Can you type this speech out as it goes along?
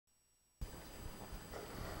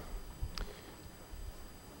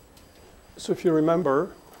So if you remember,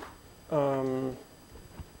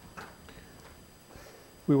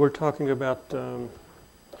 we were talking about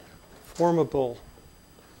formable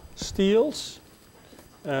steels,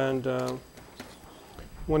 and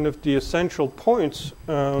one of the essential points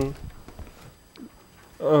of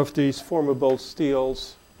these formable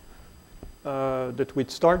steels that we'd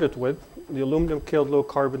started with, the aluminum-killed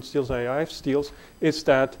low-carbon steels, AIF steels, is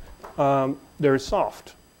that they're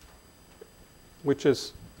soft, which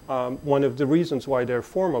is one of the reasons why they're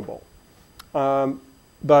formable.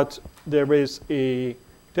 But there is a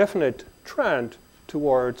definite trend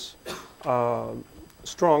towards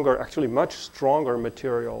stronger, actually much stronger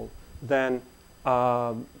material than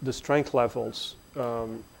the strength levels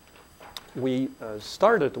we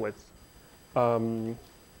started with. And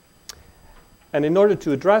in order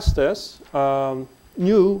to address this,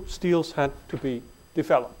 new steels had to be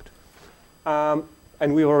developed. And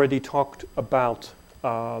we already talked about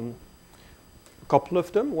a couple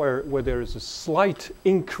of them where there is a slight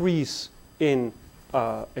increase in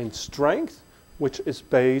strength, which is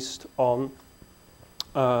based on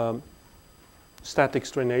static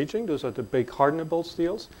strain aging. Those are the big hardenable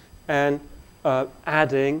steels, and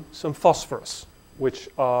adding some phosphorus, which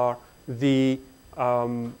are the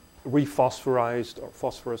rephosphorized or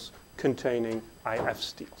phosphorus containing IF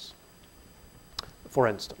steels, for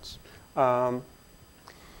instance. The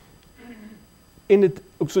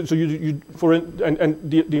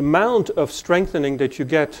amount of strengthening that you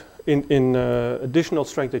get in additional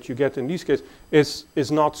strength that you get in these cases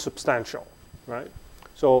is not substantial, right?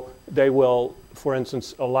 So they will, for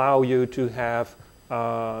instance, allow you to have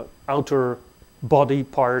outer body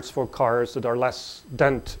parts for cars that are less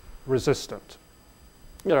dent resistant.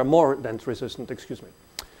 That are more dent resistant, excuse me.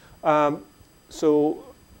 But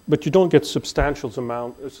you don't get substantial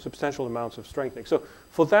amounts of strengthening. So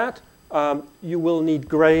for that, you will need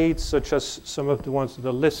grades such as some of the ones that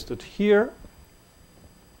are listed here.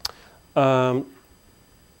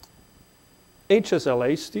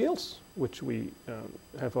 HSLA steels, which we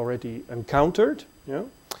have already encountered. Yeah.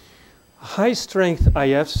 High strength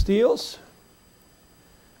IF steels,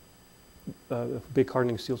 big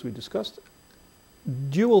hardening steels we discussed.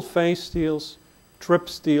 Dual phase steels, trip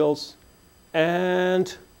steels,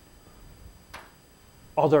 and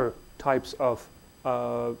other types of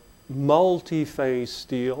multi-phase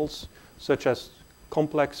steels, such as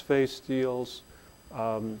complex phase steels,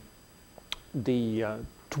 the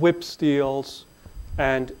TWIP steels,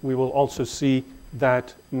 and we will also see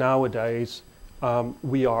that nowadays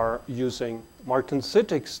we are using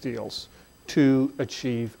martensitic steels to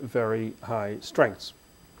achieve very high strengths.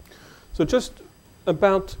 So just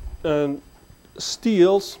about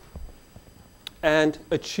steels and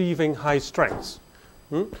achieving high strengths.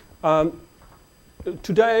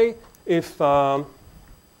 Today, if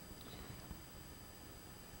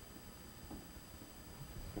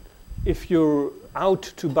you're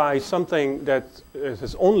out to buy something that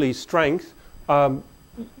has only strength, there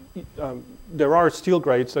are steel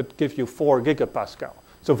grades that give you 4 gigapascal.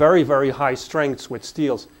 So very, very high strengths with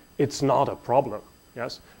steels, it's not a problem.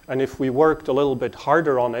 Yes, and if we worked a little bit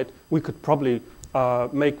harder on it, we could probably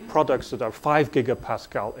make products that are 5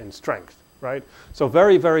 gigapascal in strength, right? So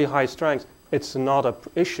very, very high strength, it's not an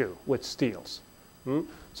issue with steels.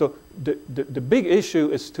 So the big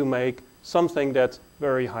issue is to make something that's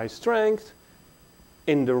very high strength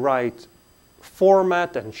in the right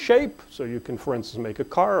format and shape. So you can, for instance, make a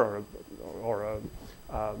car or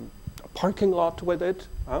a parking lot with it.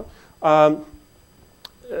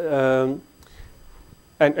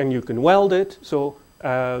 And you can weld it, so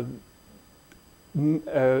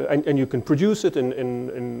and you can produce it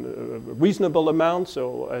in reasonable amounts,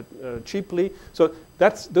 so cheaply. So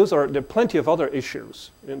there are plenty of other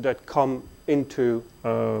issues that come into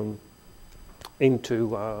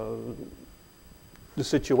the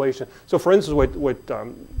situation. So, for instance, with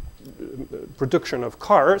production of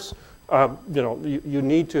cars, you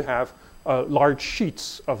need to have large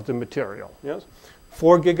sheets of the material. Yes.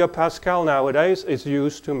 4 gigapascal nowadays is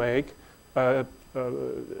used to make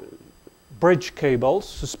bridge cables,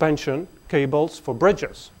 suspension cables for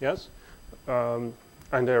bridges, yes? And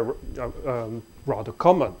they're rather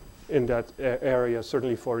common in that area,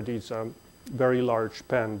 certainly for these very large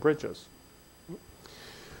span bridges.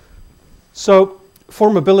 So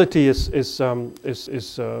formability is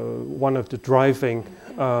one of the driving,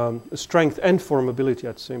 strength and formability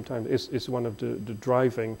at the same time is one of the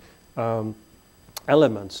driving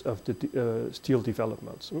elements of the steel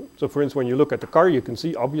developments. So, for instance, when you look at the car, you can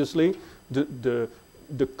see obviously the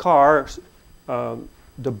car,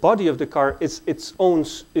 the body of the car is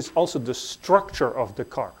also the structure of the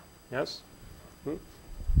car. Yes.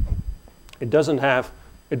 It doesn't have,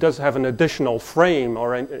 it does have an additional frame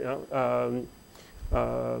or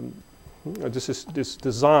this is this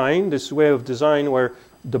design, this way of design where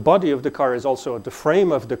the body of the car is also at the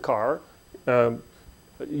frame of the car.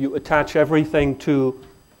 You attach everything to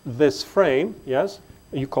this frame, yes?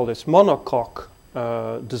 You call this monocoque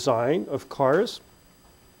design of cars.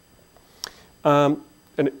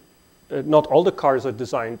 Not all the cars are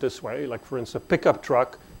designed this way. Like, for instance, a pickup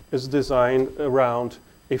truck is designed around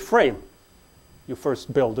a frame. You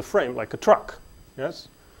first build a frame, like a truck, yes?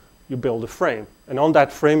 You build a frame. And on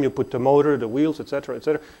that frame, you put the motor, the wheels, etc.,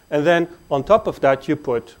 etc. And then on top of that, you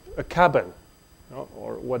put a cabin, you know,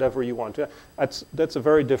 or whatever you want. That's a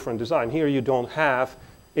very different design. Here, you don't have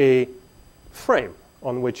a frame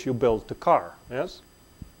on which you build the car, yes?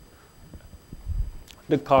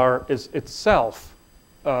 The car is itself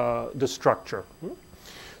the structure.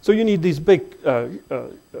 So you need these big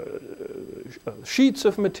sheets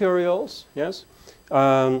of materials, yes?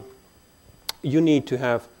 You need to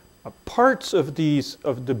have parts of these,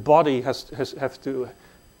 of the body have to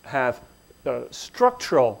have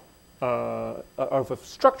structural, of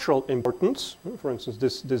structural importance. For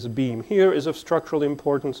instance, this beam here is of structural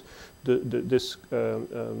importance. This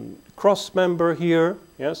cross member here,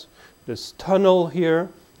 yes? This tunnel here,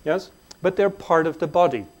 yes? But they're part of the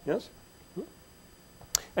body, yes?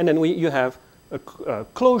 And then you have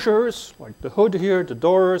closures, like the hood here, the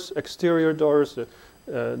doors, exterior doors,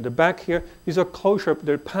 the back here. These are closure,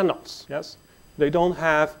 they're panels, yes? They don't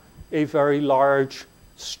have a very large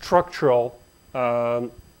structural job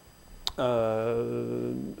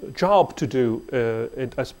to do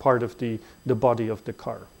as part of the body of the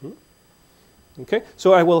car. Okay,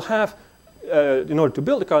 so I will have, in order to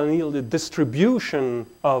build a car, I need the distribution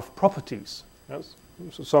of properties. Yes?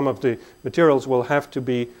 So some of the materials will have to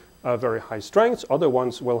be very high strength. Other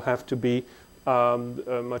ones will have to be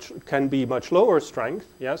can be much lower strength.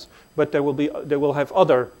 Yes, but they will have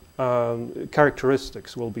other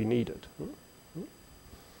characteristics will be needed.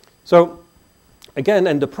 So again,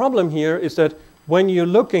 and the problem here is that when you're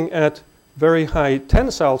looking at very high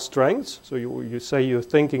tensile strengths, so you say you're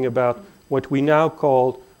thinking about what we now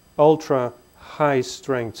call ultra high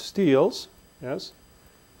strength steels, yes,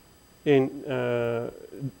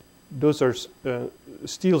 those are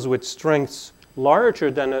steels with strengths larger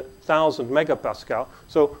than 1,000 megapascal.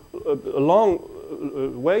 So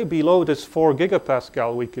way below this 4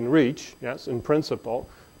 gigapascal we can reach, yes, in principle.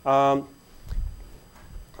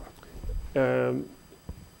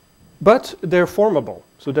 But they're formable.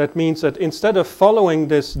 So that means that instead of following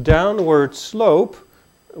this downward slope,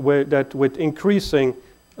 that with increasing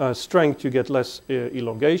strength you get less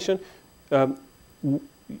elongation,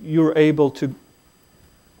 you're able to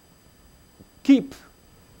keep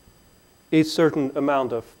a certain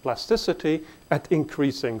amount of plasticity at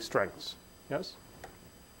increasing strengths. Yes?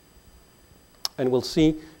 And we'll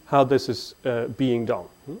see how this is being done.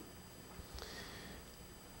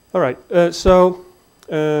 All right, so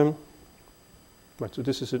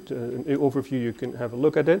this is an overview. You can have a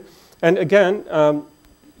look at it. And again,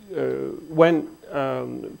 when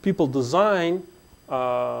people design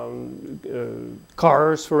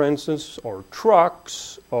cars, for instance, or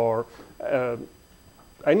trucks, or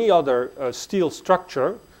any other steel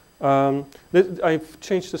structure, I've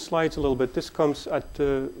changed the slides a little bit. This comes at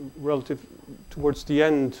towards the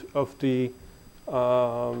end of the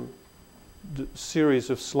series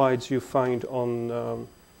of slides you find on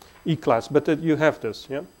E-class, but you have this,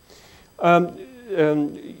 yeah.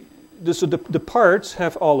 So the parts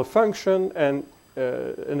have all a function, and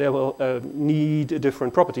they will need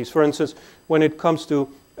different properties. For instance, when it comes to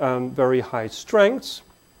very high strengths,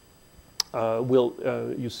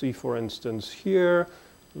 you see, for instance, here,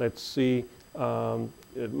 let's see,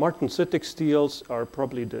 martensitic steels are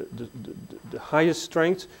probably the highest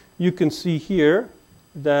strength. You can see here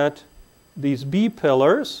that these B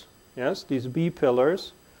pillars, yes, these B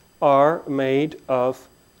pillars are made of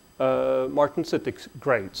martensitic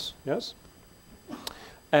grades, yes,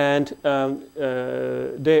 and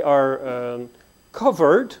they are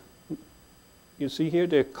covered. You see here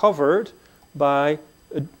they're covered by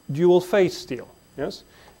a dual phase steel, yes,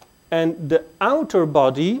 and the outer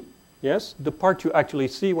body, yes, the part you actually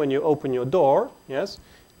see when you open your door, yes,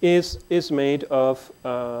 is made of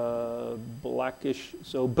blackish,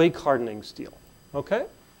 so bake hardening steel. Okay,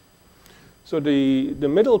 so the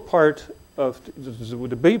middle part of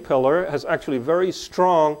the B pillar has actually very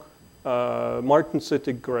strong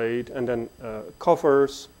martensitic grade, and then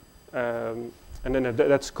covers, and then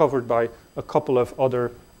that's covered by a couple of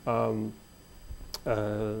other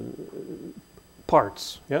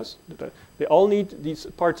parts. Yes, these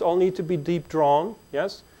parts all need to be deep drawn.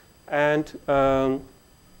 Yes, and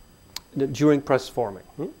during press forming.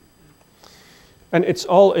 And it's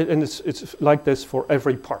like this for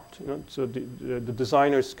every part. You know? So the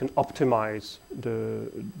designers can optimize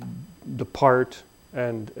the part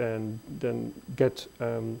and then get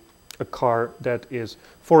a car that is,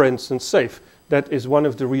 for instance, safe. That is one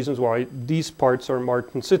of the reasons why these parts are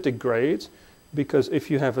martensitic grades, because if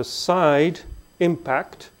you have a side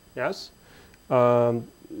impact, yes,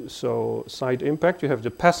 so side impact, you have the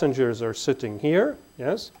passengers are sitting here,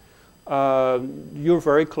 yes, you're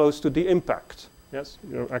very close to the impact. Yes,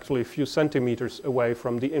 you're actually a few centimeters away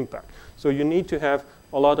from the impact. So you need to have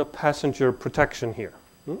a lot of passenger protection here.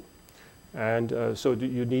 And so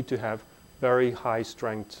you need to have very high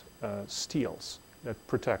strength steels that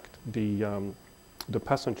protect the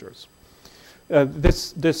passengers.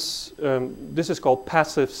 This is called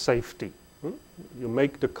passive safety. You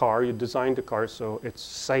make the car, you design the car so it's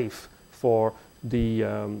safe for the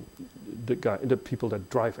people that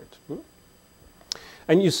drive it.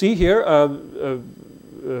 And you see here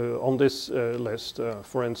on this list,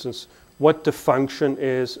 for instance, what the function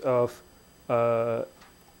is of, for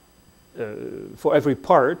every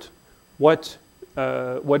part, what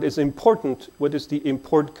is important, what is the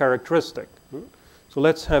important characteristic. So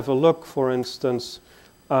let's have a look, for instance,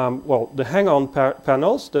 well, the hang-on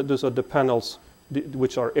panels, those are the panels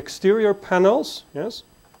which are exterior panels, yes.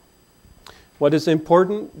 What is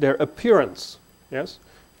important? Their appearance, yes.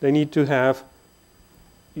 They need to have,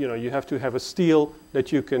 you know, you have to have a steel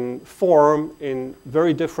that you can form in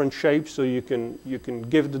very different shapes, so you can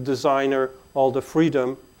give the designer all the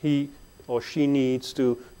freedom he or she needs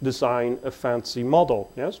to design a fancy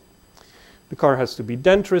model, yes? The car has to be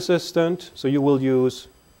dent resistant, so you will use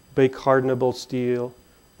big hardenable steel,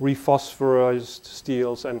 rephosphorized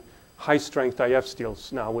steels, and high strength IF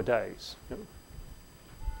steels nowadays.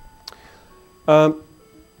 Yeah.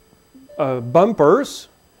 Bumpers,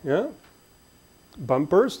 yeah.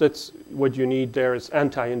 Bumpers, that's what you need there is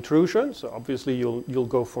anti-intrusion, so obviously you'll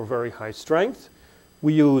go for very high strength.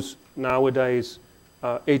 We use nowadays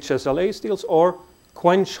HSLA steels or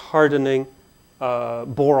quench hardening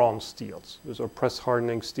boron steels. Those are press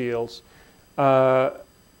hardening steels,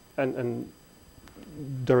 and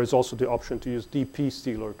there is also the option to use DP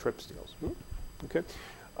steel or trip steels. Okay.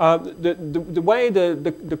 The way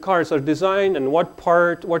the cars are designed and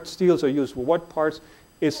what steels are used for what parts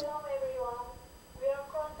is.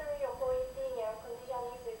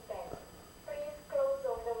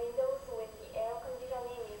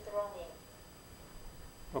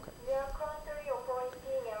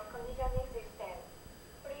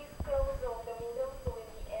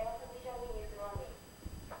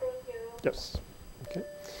 Yes. Okay.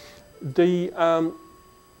 The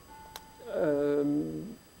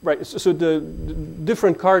right. So the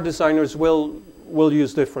different car designers will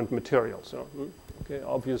use different materials. So, okay.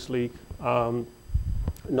 Obviously,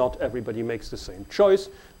 not everybody makes the same choice.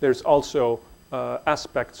 There's also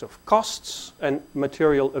aspects of costs and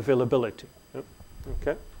material availability. Yeah?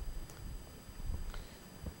 Okay.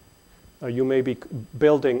 You may be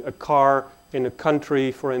building a car in a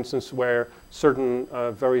country, for instance, where certain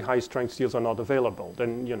very high-strength steels are not available.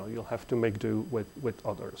 Then you'll have to make do with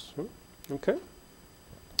others. Okay.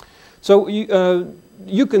 So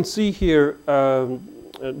you can see here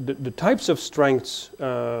the types of strengths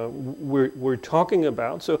we're talking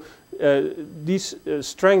about. So these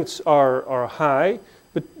strengths are high,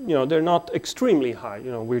 but they're not extremely high.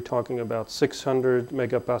 We're talking about 600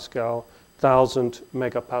 megapascal, 1,000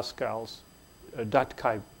 megapascals, that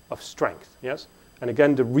type of strength, yes? And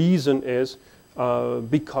again, the reason is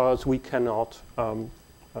because we cannot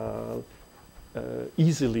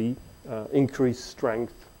easily increase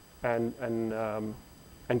strength and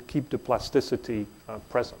keep the plasticity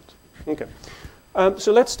present. Okay,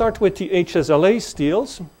 so let's start with the HSLA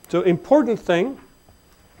steels. So important thing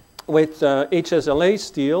with HSLA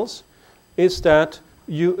steels is that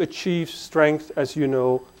you achieve strength, as you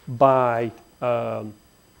know, by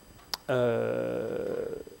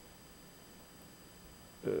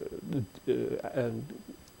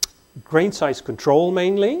grain size control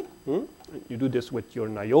mainly. You do this with your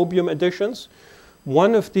niobium additions.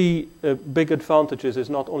 One of the big advantages is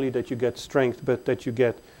not only that you get strength, but that you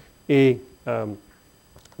get the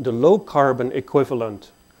low carbon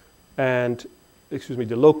equivalent and,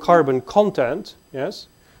 the low carbon content, yes,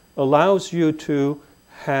 allows you to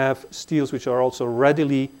have steels which are also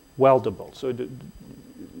readily weldable. So the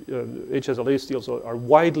HSLA steels are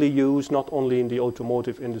widely used, not only in the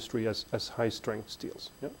automotive industry as high-strength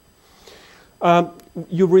steels. Yeah?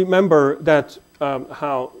 You remember that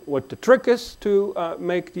what the trick is to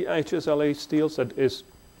make the HSLA steels. That is,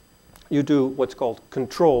 you do what's called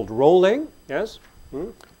controlled rolling, yes,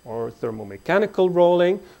 or thermomechanical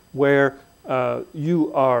rolling, where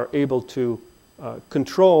you are able to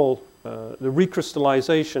control the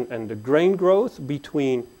recrystallization and the grain growth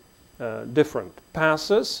between different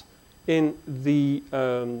passes in the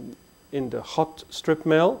hot strip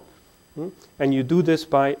mill. And you do this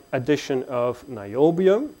by addition of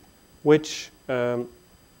niobium, which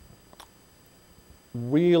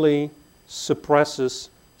really suppresses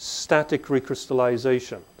static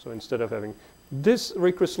recrystallization. So instead of having this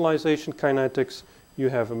recrystallization kinetics, you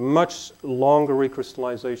have a much longer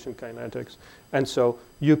recrystallization kinetics, and so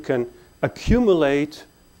you can accumulate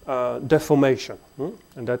deformation,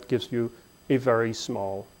 and that gives you a very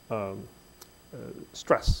small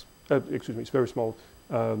stress. It's very small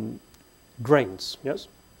grains. Yes.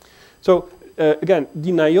 So again,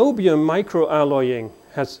 the niobium microalloying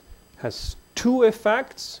has two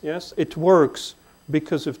effects. Yes, it works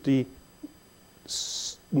because of the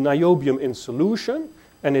niobium in solution,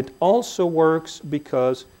 and it also works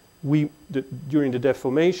because during the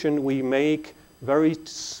deformation we make very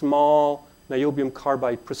small niobium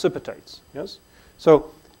carbide precipitates. Yes,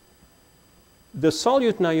 so the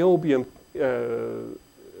solute niobium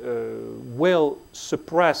will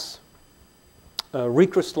suppress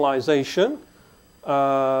recrystallization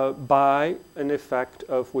by an effect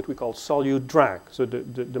of what we call solute drag. So the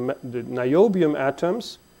niobium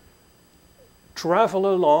atoms travel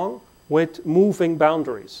along with moving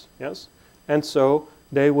boundaries, yes? And so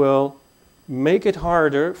they will make it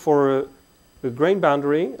harder for a grain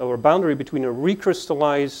boundary, or a boundary between a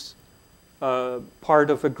recrystallized part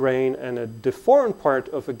of a grain and a deformed part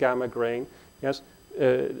of a gamma grain, yes?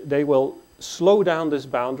 They will slow down this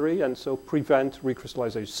boundary and so prevent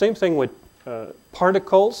recrystallization. Same thing with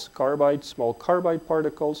particles, small carbide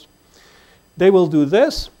particles. They will do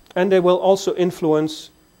this, and they will also influence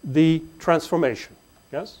the transformation.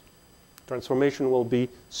 Yes? Transformation will be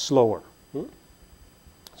slower.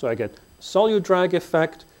 So I get solute drag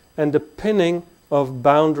effect and the pinning of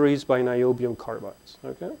boundaries by niobium carbides.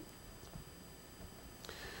 Okay?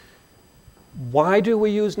 Why do we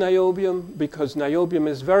use niobium? Because niobium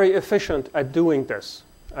is very efficient at doing this,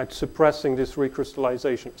 at suppressing this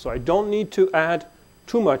recrystallization. So I don't need to add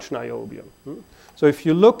too much niobium. So if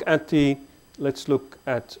you look at let's look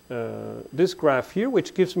at this graph here,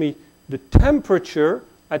 which gives me the temperature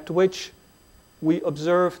at which we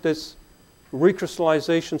observe this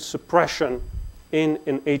recrystallization suppression in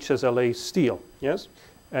an HSLA steel, yes,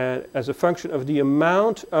 as a function of the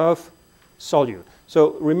amount of solute.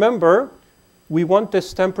 So remember, we want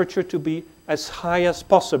this temperature to be as high as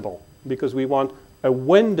possible because we want a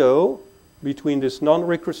window between this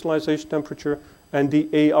non-recrystallization temperature and the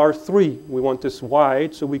AR3. We want this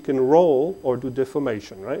wide so we can roll or do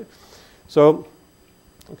deformation, right? So,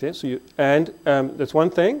 okay, so that's one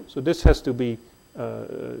thing. So this has to be,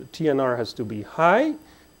 TNR has to be high.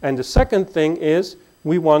 And the second thing is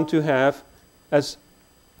we want to have as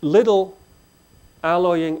little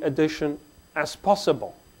alloying addition as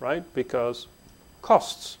possible, right? Because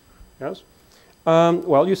costs, yes?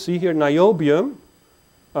 Well, you see here niobium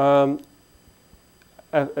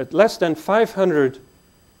at less than 500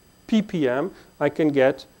 ppm, I can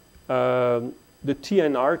get the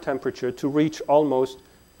TNR temperature to reach almost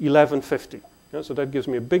 1150. Yeah, so that gives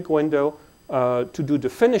me a big window to do the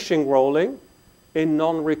finishing rolling in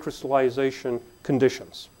non-recrystallization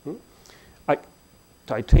conditions.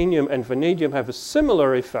 Titanium and vanadium have a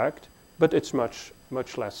similar effect, but it's much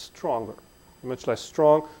less stronger. Much less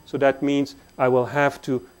strong, so that means I will have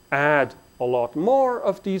to add a lot more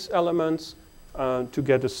of these elements to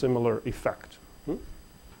get a similar effect.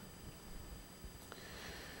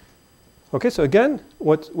 Okay, so again,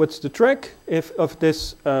 what's the trick of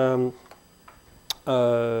this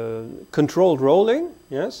controlled rolling?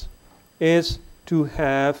 Yes, is to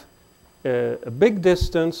have a big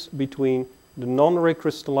distance between the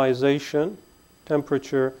non-recrystallization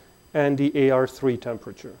temperature and the AR3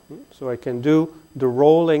 temperature. So I can do the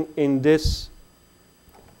rolling at this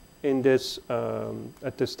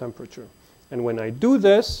temperature. And when I do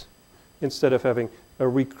this, instead of having a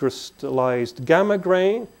recrystallized gamma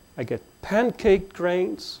grain, I get pancaked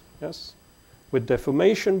grains, yes, with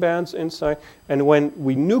deformation bands inside. And when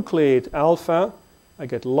we nucleate alpha, I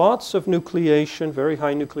get lots of nucleation, very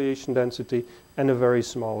high nucleation density, and a very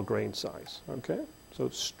small grain size. Okay, so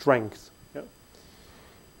strength.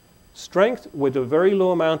 Strength with a very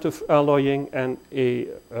low amount of alloying and a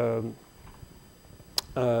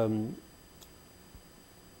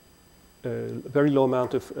very low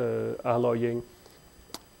amount of alloying,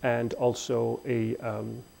 and also a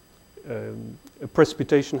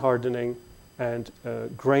precipitation hardening and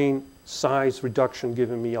grain size reduction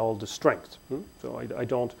giving me all the strength. So I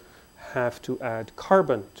don't have to add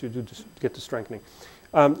carbon to get the strengthening.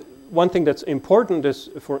 One thing that's important is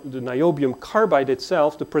for the niobium carbide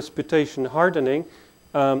itself, the precipitation hardening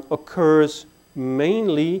occurs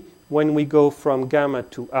mainly when we go from gamma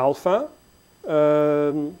to alpha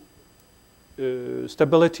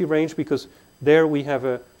stability range, because there we have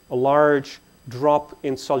a large drop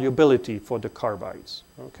in solubility for the carbides.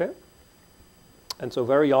 Okay? And so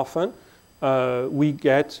very often we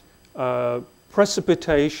get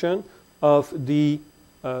precipitation of the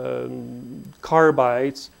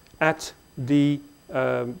carbides at the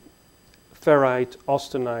ferrite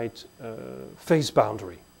austenite phase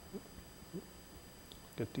boundary.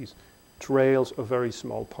 Get these trails of very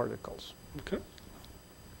small particles. Okay.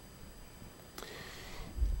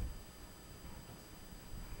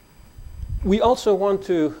 We also want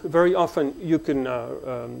to, very often you can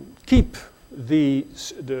keep the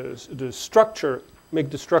structure, make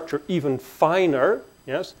the structure even finer,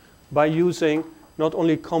 yes, by using not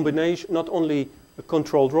only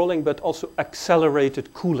controlled rolling, but also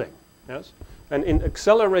accelerated cooling, yes. And in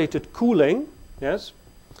accelerated cooling, yes,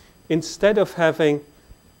 instead of having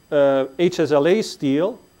HSLA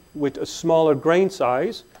steel with a smaller grain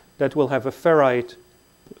size that will have a ferrite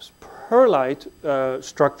pearlite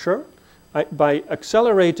structure, by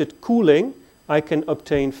accelerated cooling, I can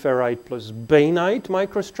obtain ferrite plus bainite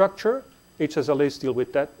microstructure, HSLA steel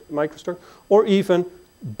with that microstructure, or even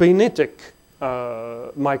bainitic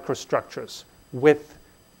microstructures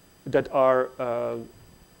that are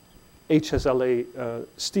HSLA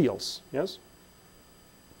steels. Yes.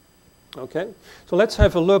 Okay. So let's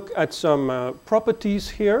have a look at some properties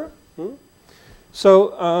here.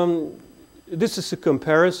 So this is a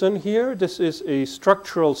comparison here. This is a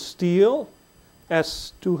structural steel,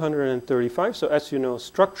 S235. So as you know,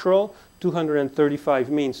 structural, 235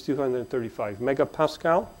 means 235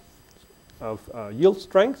 megapascal of yield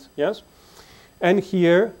strength, yes. And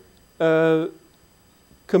here,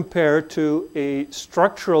 compared to a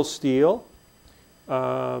structural steel,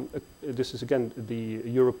 this is again the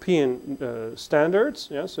European standards,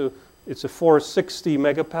 yeah. So it's a 460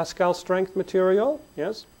 megapascal strength material,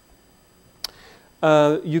 yes.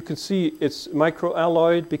 You can see it's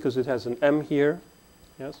microalloyed because it has an M here,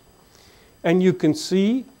 yes. And you can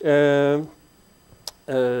see the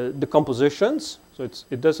compositions. So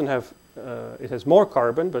it doesn't have, it has more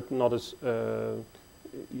carbon, but not as,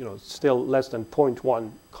 still less than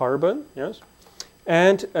 0.1 carbon, yes.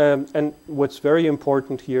 And what's very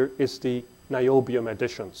important here is the niobium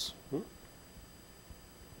additions.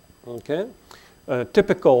 Okay.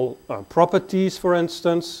 Typical properties, for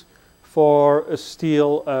instance, for a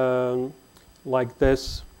steel like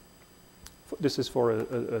this. This is for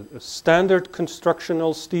a standard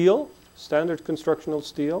constructional steel. Standard constructional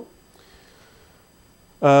steel.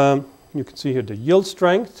 You can see here the yield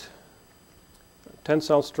strength,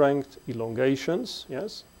 tensile strength, elongations,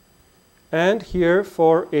 yes. And here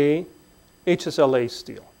for a HSLA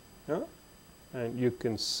steel. Yeah? And you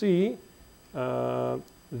can see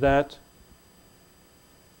that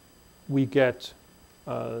we get,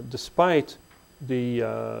 despite the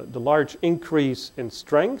large increase in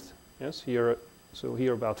strength, yes, here, so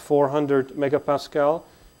here about 400 megapascal,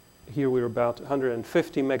 here we're about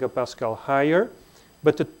 150 megapascal higher,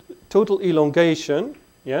 but the total elongation,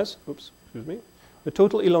 yes, oops, excuse me, the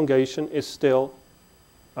total elongation is still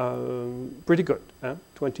pretty good,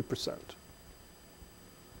 20%.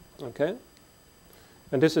 Okay,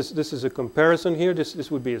 and this is a comparison here. This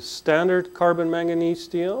would be a standard carbon manganese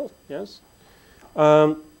steel, yes,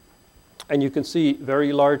 and you can see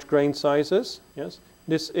very large grain sizes, yes.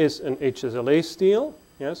 This is an HSLA steel,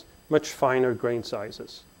 yes, much finer grain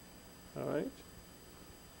sizes. All right.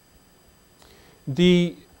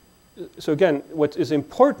 So again, what is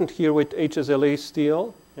important here with HSLA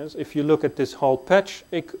steel, yes, if you look at this Hall patch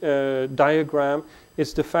diagram,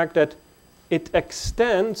 is the fact that it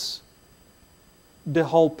extends the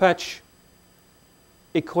Hall patch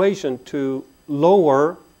equation to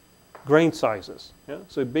lower grain sizes. Yeah?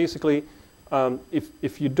 So basically,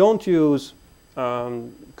 if you don't use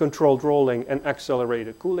controlled rolling and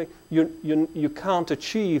accelerated cooling, you can't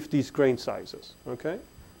achieve these grain sizes. Okay.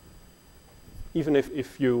 Even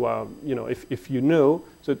if you know,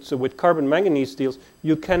 so with carbon manganese steels,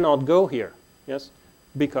 you cannot go here, yes,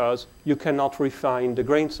 because you cannot refine the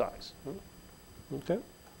grain size. Okay.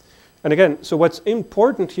 And again, so what's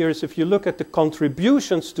important here is if you look at the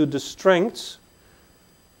contributions to the strengths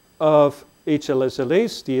of HSLA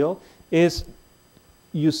steel, is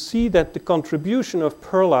you see that the contribution of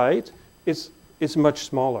pearlite is much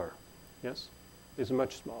smaller, yes, is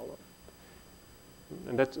much smaller.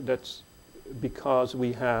 And that's because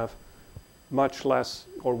we have much less,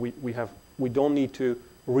 or we don't need to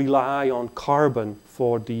rely on carbon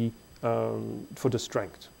for the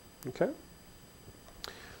strength. Okay.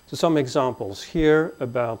 So some examples here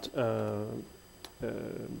about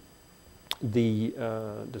the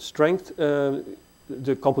strength,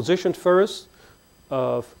 the composition first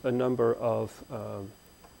of a number of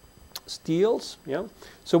steels. Yeah.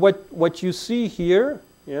 So what you see here,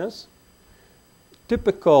 yes,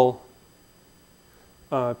 typical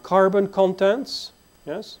carbon contents,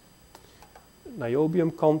 yes,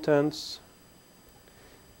 niobium contents,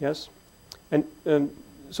 yes, and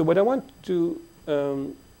so what I want to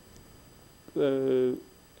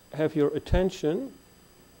have your attention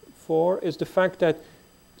for is the fact that,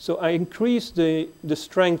 so I increase the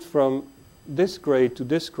strength from this grade to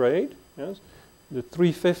this grade, yes, the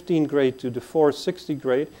 315 grade to the 460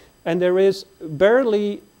 grade, and there is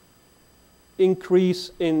barely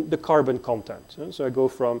increase in the carbon content. So I go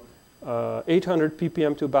from 800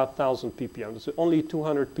 ppm to about 1000 ppm. So only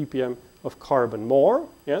 200 ppm of carbon more,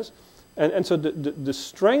 yes, and so the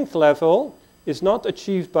strength level is not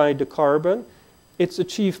achieved by the carbon. It's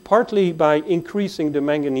achieved partly by increasing the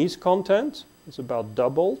manganese content. It's about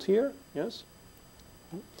doubled here, yes.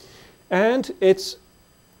 And it's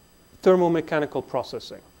thermomechanical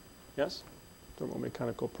processing, yes,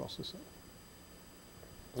 thermomechanical processing.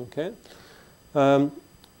 Okay. And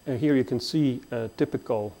here you can see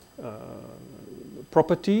typical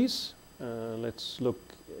properties. Let's look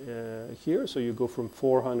here. So you go from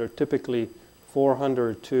 400, typically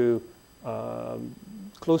 400 to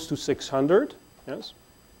close to 600, yes.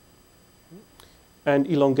 And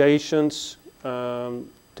elongations,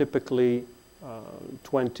 typically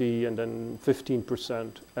 20 and then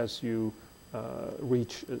 15% as you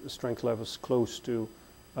reach strength levels close to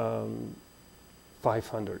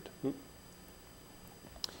 500.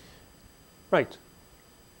 Right.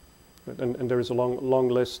 And there is a long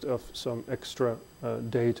list of some extra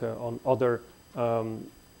data on other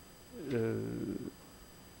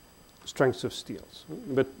strengths of steels.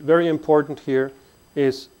 But very important here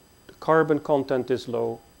is the carbon content is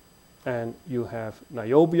low and you have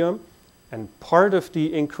niobium, and part of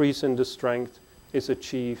the increase in the strength is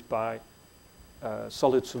achieved by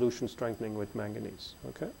solid solution strengthening with manganese.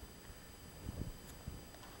 Okay?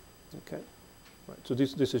 Okay. Right. So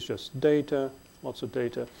this is just data, lots of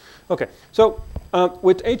data. Okay, so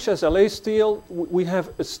with HSLA steel, we have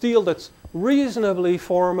a steel that's reasonably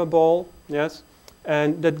formable, yes,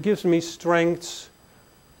 and that gives me strengths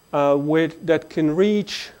that can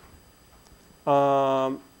reach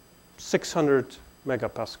 600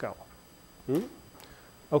 megapascal.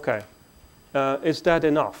 Okay, is that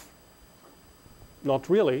enough? Not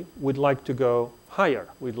really. We'd like to go higher.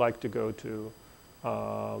 We'd like to go to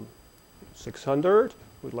 600,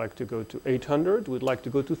 we'd like to go to 800, we'd like to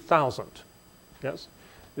go to 1000, yes?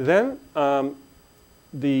 Then,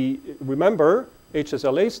 remember,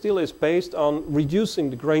 HSLA steel is based on reducing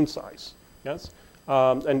the grain size, yes?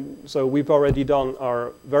 And so we've already done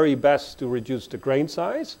our very best to reduce the grain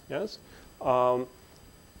size, yes, of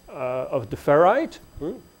the ferrite.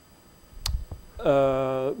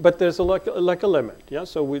 But there's like a limit, yeah?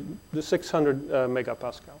 So with the 600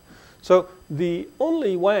 megapascal. So the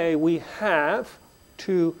only way we have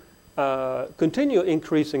to continue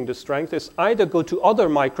increasing the strength is either go to other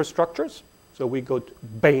microstructures, so we go to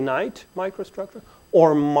bainite microstructure,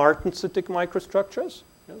 or martensitic microstructures,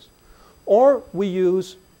 yes, or we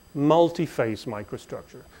use multi-phase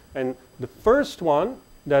microstructure. And the first one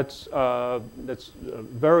that's been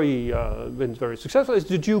very successful is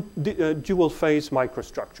the dual phase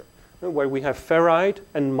microstructure, where we have ferrite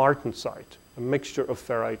and martensite, a mixture of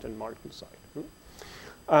ferrite and martensite.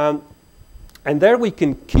 And there we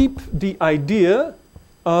can keep the idea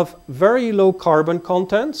of very low carbon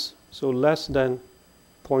contents, so less than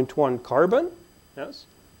 0.1 carbon, yes.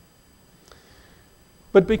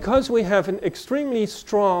 But because we have an extremely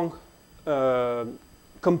strong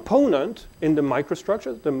component in the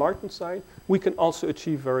microstructure, the martensite, we can also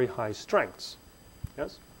achieve very high strengths,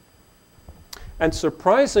 yes. And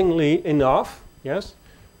surprisingly enough, yes,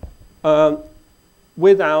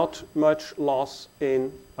 without much loss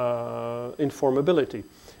in formability.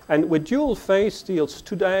 And with dual phase steels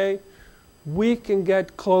today, we can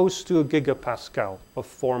get close to a gigapascal of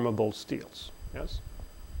formable steels, yes.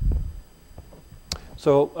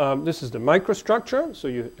 So this is the microstructure. So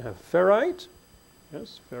you have ferrite,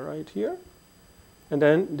 yes, ferrite here, and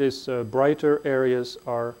then these brighter areas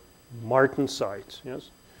are martensite, yes.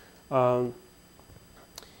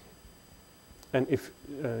 and if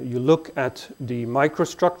you look at the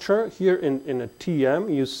microstructure here in a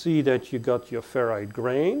TM, you see that you got your ferrite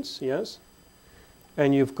grains, yes,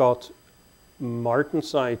 and you've got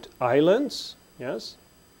martensite islands, yes,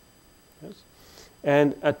 yes,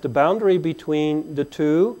 and at the boundary between the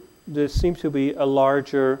two, there seems to be a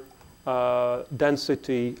larger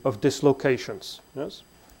density of dislocations, yes,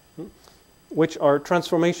 which are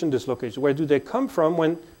transformation dislocations. Where do they come from?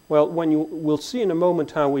 When you will see in a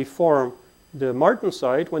moment how we form the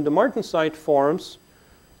martensite. When the martensite forms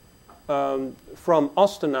from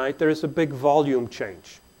austenite, there is a big volume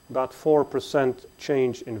change, about 4%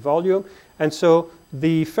 change in volume, and so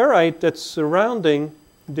the ferrite that's surrounding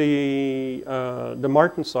the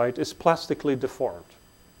martensite is plastically deformed.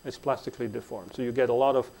 It's plastically deformed, so you get a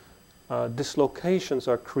lot of dislocations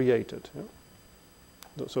are created. Yeah?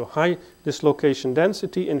 So high dislocation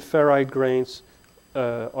density in ferrite grains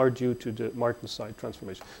are due to the martensite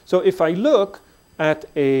transformation. So if I look at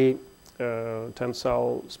a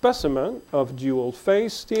tensile specimen of dual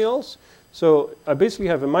phase steels, so I basically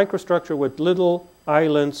have a microstructure with little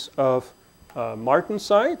islands of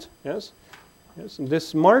martensite. Yes, yes. And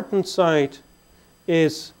this martensite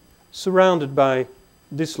is surrounded by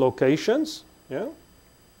dislocations. Yeah,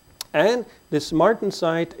 and this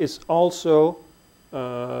martensite is also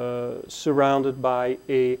surrounded by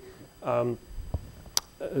a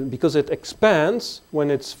because it expands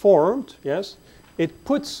when it's formed, yes, it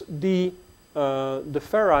puts the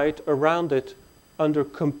ferrite around it under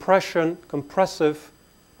compressive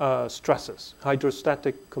stresses,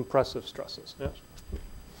 hydrostatic compressive stresses. Yes.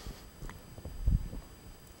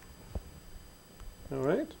 All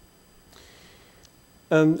right.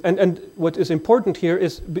 And what is important here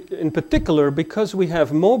is, in particular, because we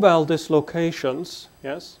have mobile dislocations,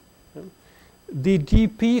 yes, the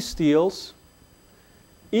DP steels,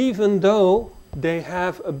 even though they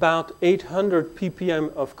have about 800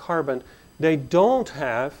 ppm of carbon, they don't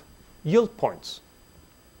have yield points,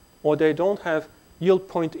 or they don't have yield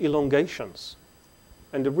point elongations.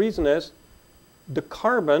 And the reason is the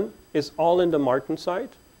carbon is all in the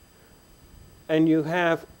martensite, and you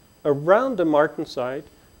have around the martensite,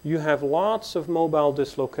 you have lots of mobile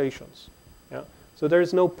dislocations. Yeah? So there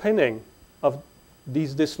is no pinning of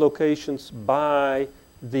these dislocations by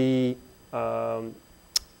the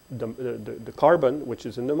carbon, which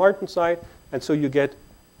is in the martensite, and so you get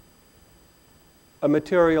a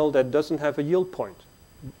material that doesn't have a yield point,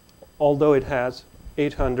 although it has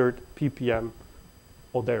 800 ppm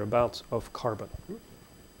or thereabouts of carbon.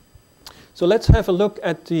 So let's have a look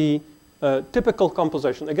at the typical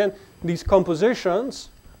composition. Again, these compositions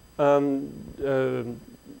are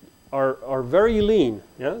very lean.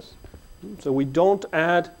 Yes, so we don't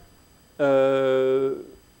add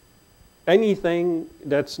anything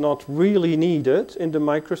that's not really needed in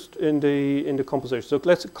the composition. So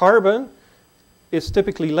let's carbon is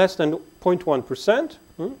typically less than 0.1%,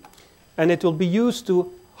 and it will be used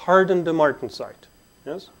to harden the martensite.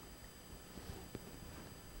 Yes.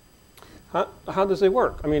 How does it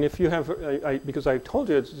work? I mean, if you have, because I told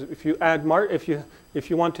you, if you add if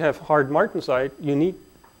you want to have hard martensite,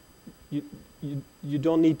 you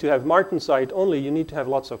don't need to have martensite only. You need to have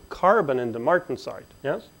lots of carbon in the martensite.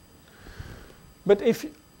 Yes. But if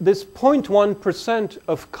this 0.1%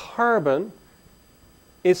 of carbon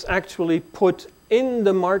is actually put in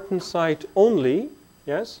the martensite only,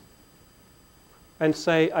 yes, and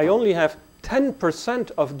say I only have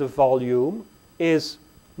 10% of the volume is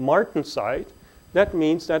martensite, that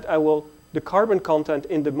means that the carbon content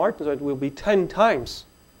in the martensite will be 10 times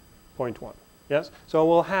 0.1. Yes, so I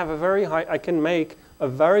will have a very high. I can make a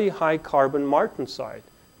very high carbon martensite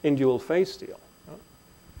in dual phase steel.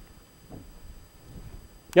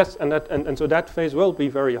 Yes, and so that phase will be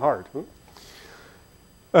very hard.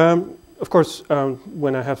 Of course,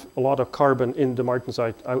 when I have a lot of carbon in the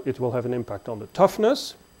martensite, it will have an impact on the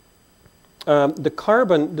toughness.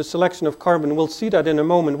 The selection of carbon, we'll see that in a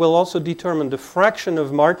moment, will also determine the fraction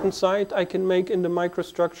of martensite I can make in the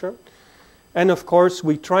microstructure. And of course,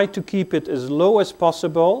 we try to keep it as low as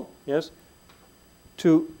possible, yes,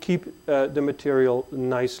 to keep the material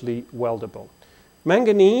nicely weldable.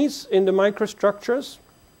 Manganese in the microstructures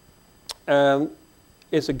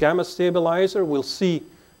is a gamma stabilizer. We'll see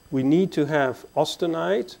we need to have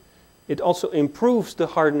austenite. It also improves the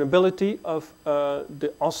hardenability of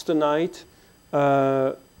the austenite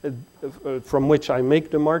from which I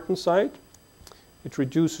make the martensite. It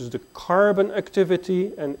reduces the carbon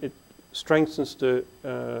activity and it strengthens the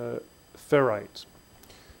ferrite.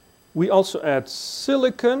 We also add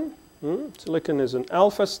silicon. Silicon is an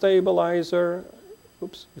alpha stabilizer.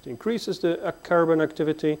 Oops, it increases the carbon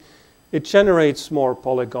activity. It generates more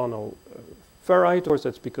polygonal ferrite, or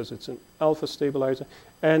that's because it's an alpha stabilizer.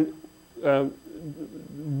 And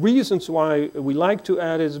reasons why we like to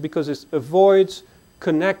add is because it avoids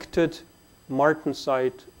connected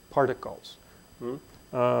martensite particles.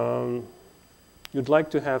 You'd like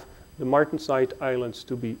to have the martensite islands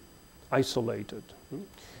to be isolated.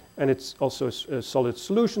 And it's also a solid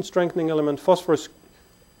solution strengthening element. Phosphorus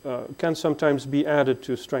can sometimes be added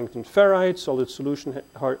to strengthen ferrite, solid solution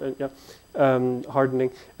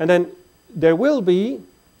hardening. And then there will be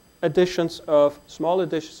small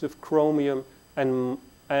additions of chromium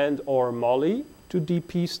and or moly to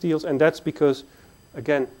DP steels, and that's because,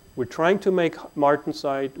 again, we're trying to make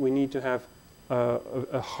martensite. We need to have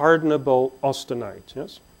a hardenable austenite,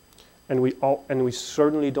 yes, and we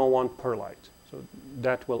certainly don't want perlite. So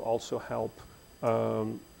that will also help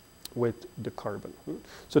with the carbon.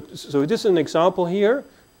 So this is an example here: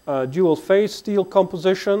 dual phase steel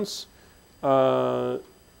compositions, a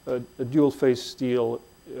dual phase steel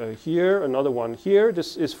here, another one here.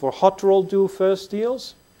 This is for hot rolled dual phase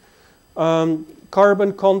steels.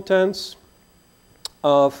 Carbon contents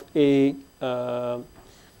of a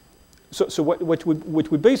so what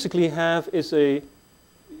we basically have is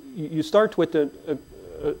you start with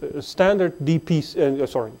a standard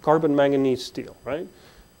carbon manganese steel, right?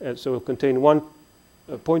 And so it will contain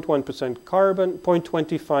 0.1% carbon,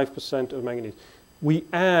 0.25% of manganese. We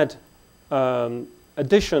add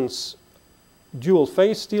additions, dual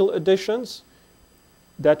phase steel additions.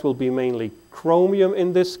 That will be mainly chromium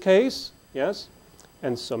in this case, yes,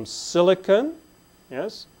 and some silicon,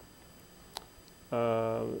 yes,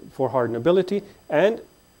 for hardenability. And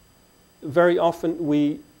very often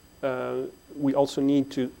we also need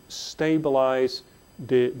to stabilize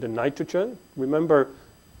the nitrogen. Remember,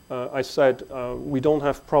 I said we don't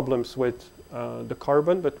have problems with the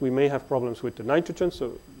carbon, but we may have problems with the nitrogen.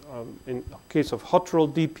 So in case of hot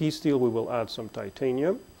rolled DP steel, we will add some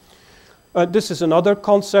titanium. This is another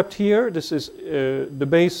concept here. This is the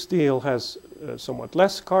base steel has somewhat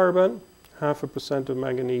less carbon, 0.5% of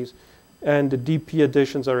manganese, and the DP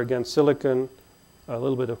additions are again silicon, a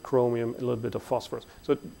little bit of chromium, a little bit of phosphorus.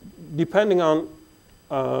 So depending on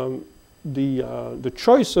the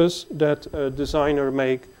choices that a designer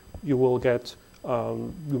make, you will get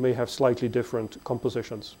you may have slightly different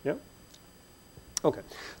compositions. Yeah. Okay.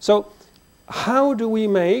 So how do we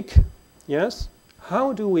make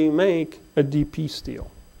how do we make a DP steel?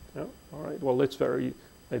 Yeah? All right. Well,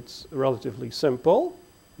 it's relatively simple.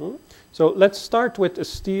 So let's start with a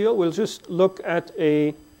steel. We'll just look at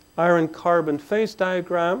a iron-carbon phase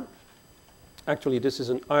diagram. Actually, this is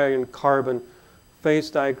an iron-carbon phase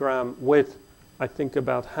diagram with, I think,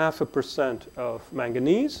 about 0.5% of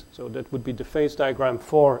manganese. So that would be the phase diagram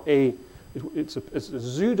for it's a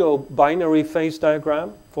pseudo-binary phase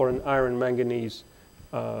diagram for an iron-manganese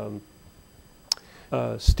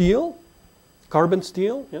steel, carbon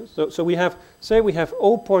steel. Yes. So we have, say we have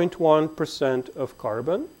 0.1% of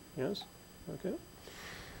carbon. Yes. Okay.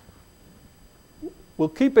 We'll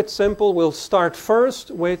keep it simple. We'll start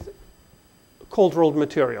first with cold rolled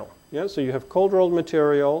material. Yeah. So you have cold rolled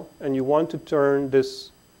material, and you want to turn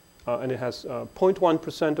this, and it has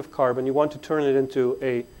 0.1% of carbon. You want to turn it into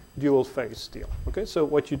a dual phase steel. Okay. So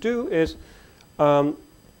what you do is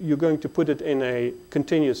you're going to put it in a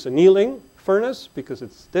continuous annealing furnace, because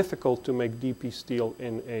it's difficult to make DP steel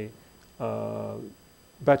in a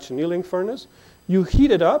batch annealing furnace. You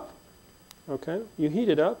heat it up, okay? You heat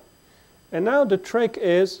it up, and now the trick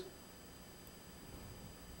is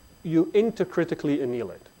you intercritically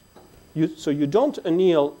anneal it. So you don't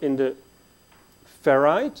anneal in the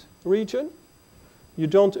ferrite region, you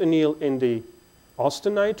don't anneal in the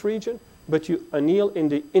austenite region, but you anneal in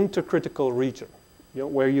the intercritical region,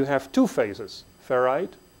 where you have two phases,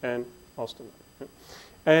 ferrite and austenite.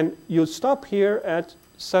 And you stop here at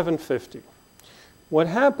 750. What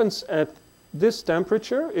happens at this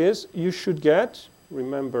temperature is you should get,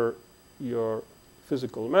 remember your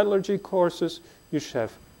physical metallurgy courses, you should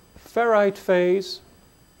have ferrite phase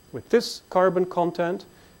with this carbon content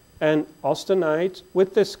and austenite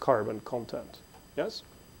with this carbon content. Yes?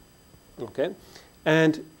 Okay.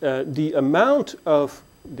 And the amount of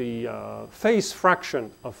the phase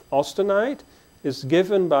fraction of austenite is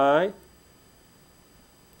given by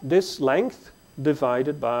this length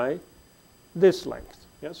divided by this length.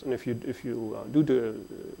 Yes, and if you do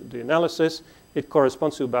the analysis, it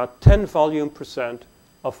corresponds to about 10 volume%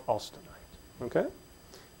 of austenite. Okay.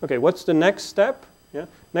 Okay. What's the next step? Yeah.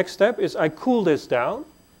 Next step is I cool this down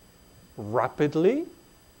rapidly.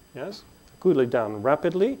 Yes. Cool it down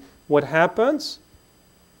rapidly. What happens?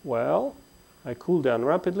 Well, I cool down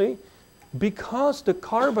rapidly because the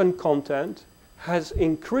carbon content has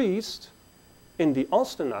increased in the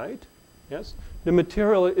austenite, yes, the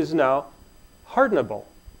material is now hardenable.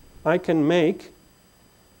 I can make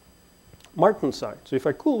martensite. So if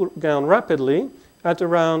I cool down rapidly at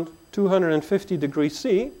around 250 degrees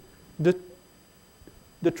C,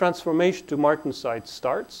 the transformation to martensite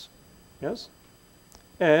starts, yes,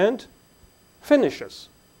 and finishes,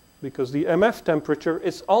 because the MF temperature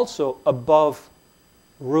is also above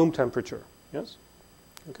room temperature, yes,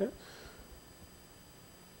 okay.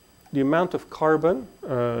 The amount of carbon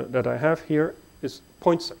that I have here is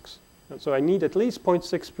 0.6. And so I need at least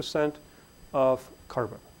 0.6% of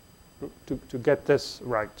carbon to get this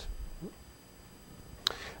right.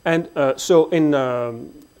 And so in now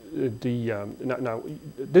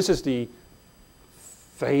this is the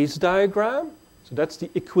phase diagram. So that's the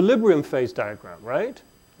equilibrium phase diagram, right?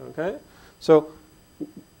 Okay. So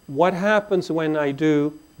what happens when I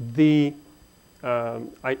do the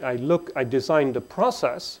I design the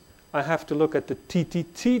process? I have to look at the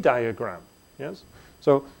TTT diagram, yes?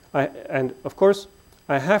 So, and of course,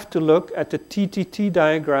 I have to look at the TTT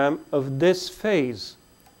diagram of this phase,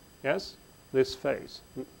 yes? This phase,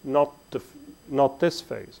 not this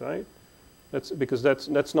phase, right? That's because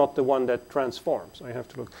that's not the one that transforms. I have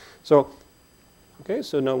to look. So, okay,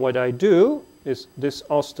 so now what I do is this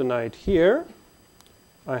austenite here,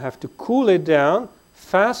 I have to cool it down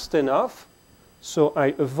fast enough so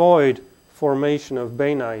I avoid formation of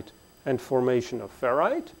bainite and formation of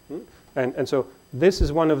ferrite. And so this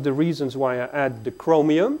is one of the reasons why I add the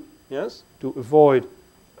chromium, yes, to avoid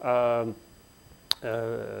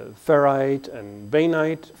ferrite and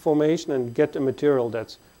bainite formation and get a material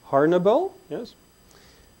that's hardenable, yes.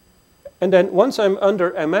 And then once I'm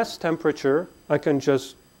under MS temperature, I can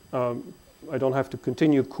just, I don't have to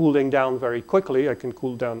continue cooling down very quickly. I can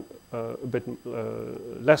cool down a bit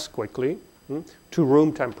less quickly to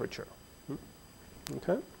room temperature.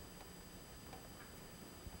 Okay.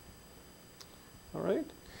 All right.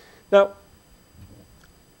 Now,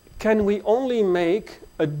 can we only make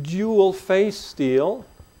a dual phase steel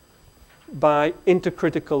by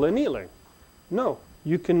intercritical annealing? No.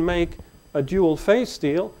 You can make a dual phase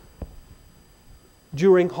steel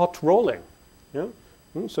during hot rolling. Yeah.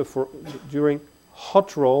 So during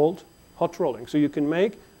hot rolling. So you can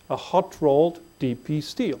make a hot rolled DP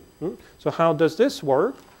steel. So how does this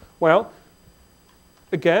work? Well,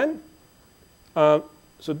 again,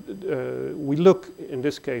 we look in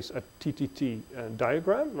this case at TTT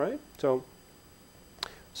diagram, right? So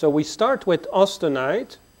we start with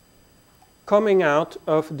austenite coming out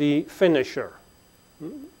of the finisher.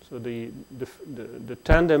 So the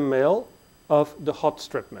tandem mill of the hot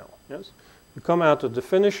strip mill. Yes, you come out of the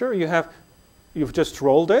finisher. You've just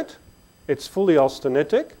rolled it. It's fully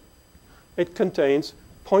austenitic. It contains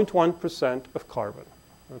 0.1% of carbon.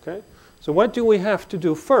 Okay. So what do we have to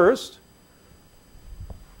do first?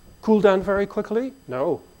 Cool down very quickly?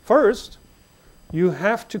 No. First, you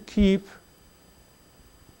have to keep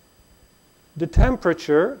the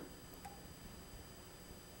temperature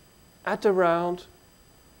at around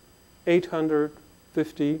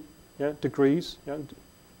 850 degrees,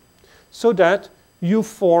 so that you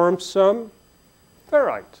form some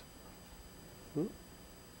ferrite.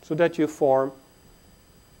 So that you form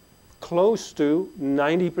close to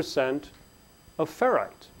 90% of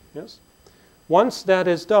ferrite. Yes. Once that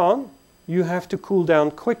is done, you have to cool down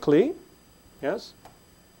quickly, yes,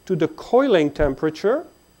 to the coiling temperature,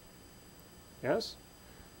 yes,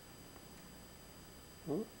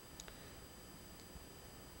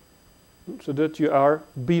 so that you are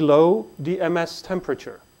below the MS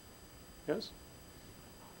temperature, yes.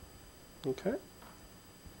 Okay.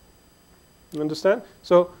 You understand?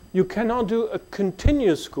 So you cannot do a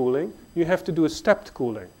continuous cooling. You have to do a stepped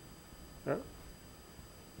cooling. Yeah?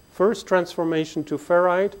 First transformation to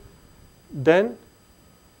ferrite, then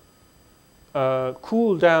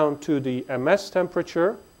cool down to the MS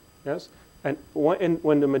temperature, yes. And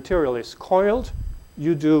when the material is coiled,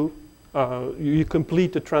 you do you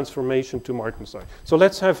complete the transformation to martensite. So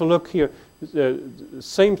let's have a look here.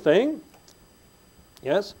 Same thing,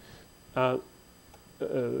 yes. But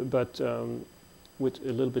with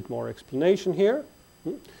a little bit more explanation here.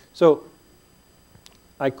 So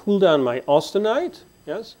I cool down my austenite,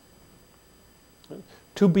 yes,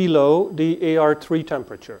 to below the AR3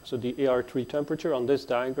 temperature. So the AR3 temperature on this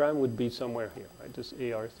diagram would be somewhere here, right? This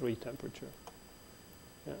AR3 temperature.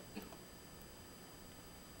 Yeah.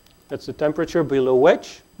 That's the temperature below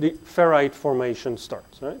which the ferrite formation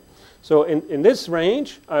starts, right? So in this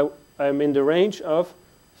range, I'm in the range of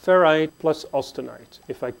ferrite plus austenite,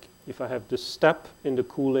 if I have the step in the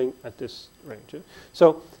cooling at this range.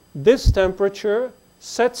 So this temperature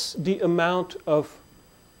sets the amount of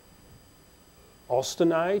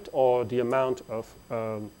austenite or the amount of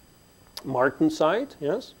martensite,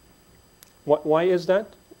 yes? Why is that?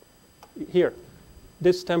 Here,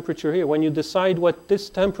 this temperature here. When you decide what this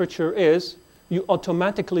temperature is, you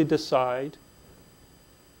automatically decide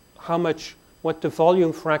what the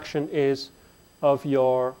volume fraction is of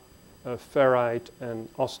your ferrite and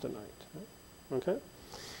austenite. Okay?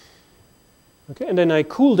 Okay, and then I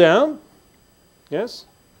cool down, yes,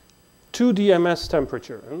 to the MS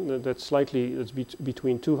temperature. And that's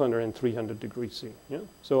between 200 and 300 degrees C. Yeah?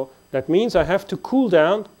 So that means I have to cool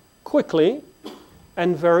down quickly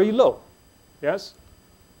and very low. Yes?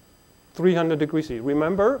 300 degrees C.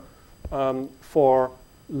 Remember, for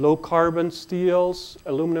low carbon steels,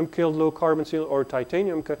 aluminum killed low carbon steel, or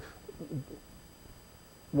titanium,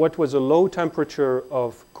 what was a low temperature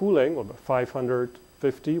of cooling, or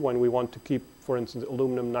 550, when we want to keep, for instance,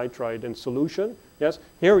 aluminum nitride in solution? Yes?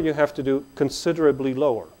 Here you have to do considerably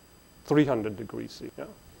lower, 300 degrees C. Yeah?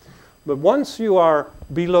 But once you are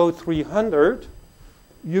below 300,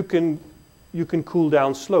 you can cool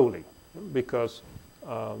down slowly, because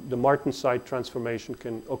the martensite transformation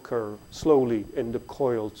can occur slowly in the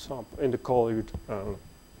coiled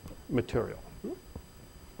material.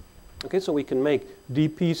 Okay, so we can make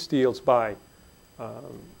DP steels by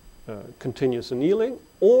continuous annealing,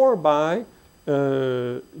 or by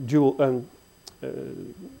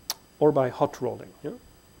or by hot rolling. Yeah?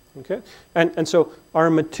 Okay, and so our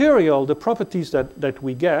material, the properties that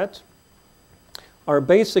we get, are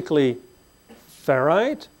basically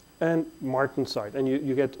ferrite and martensite, and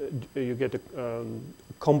you get a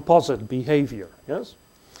composite behavior. Yes,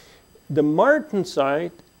 the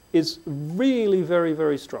martensite is really very,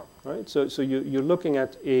 very strong, right? So you're looking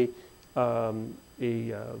at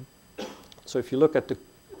so if you look at the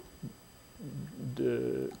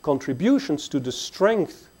contributions to the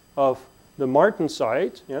strength of the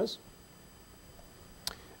martensite, yes,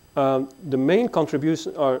 the main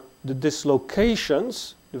contributions are the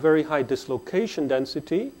dislocations, the very high dislocation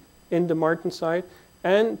density in the martensite,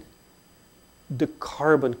 and the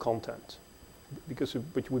carbon content. Because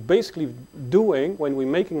what we're basically doing when we're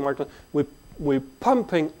making martensite, we're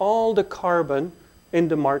pumping all the carbon in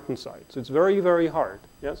the martensite. So it's very, very hard,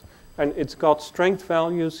 yes? And it's got strength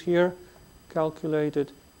values here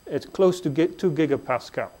calculated. It's close to 2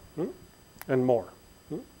 gigapascal and more.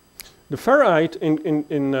 The ferrite,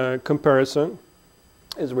 in comparison,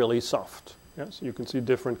 is really soft. Yes, you can see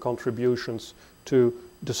different contributions to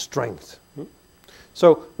the strength.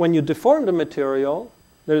 So when you deform the material,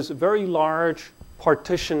 there's a very large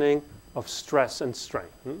partitioning of stress and strain.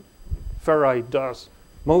 Ferrite does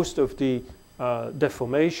most of the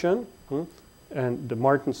deformation, and the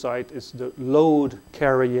martensite is the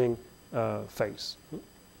load-carrying phase.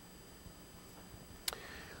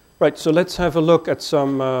 Right, so let's have a look at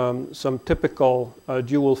some typical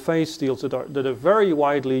dual-phase steels that are very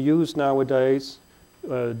widely used nowadays.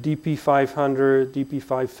 DP500,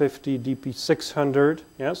 DP550, DP600,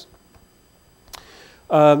 yes?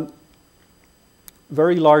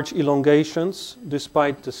 Very large elongations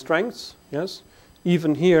despite the strengths, yes?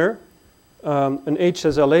 Even here, an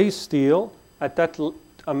HSLA steel at that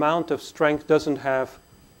amount of strength doesn't have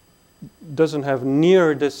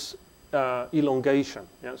near this elongation,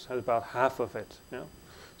 yes? Has about half of it, yeah?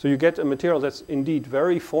 So you get a material that's indeed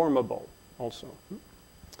very formable also. Yeah.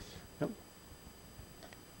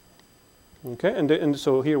 Okay, and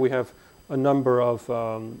so here we have a number of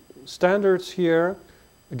standards here.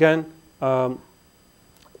 Again, so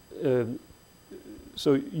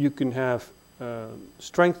you can have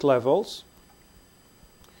strength levels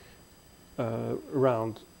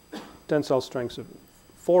around tensile strengths of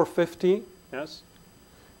 450, yes,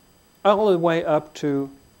 all the way up to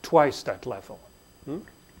twice that level,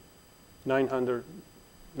 900,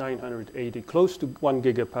 980, close to 1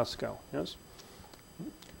 gigapascal, yes.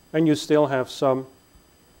 And you still have some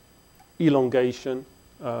elongation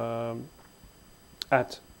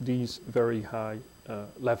at these very high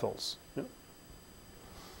levels. Yeah.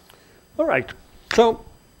 All right, so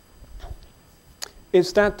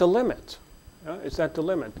is that the limit? Is that the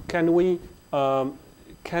limit? Can we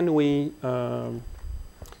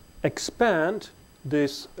expand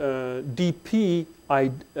this DP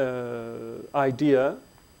idea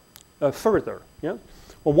further? Yeah.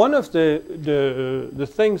 Well, one of the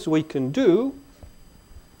things we can do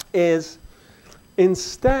is,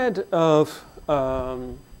 instead of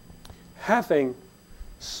having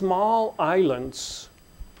small islands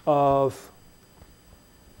of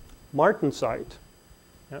martensite,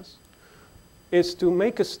 yes, is to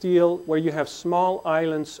make a steel where you have small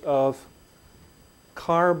islands of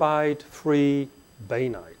carbide-free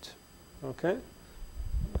bainite. Okay?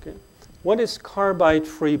 Okay. what is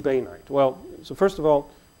carbide-free bainite? Well, so first of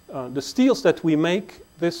all, the steels that we make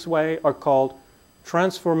this way are called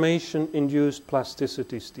transformation-induced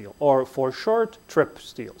plasticity steel, or for short, TRIP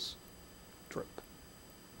steels.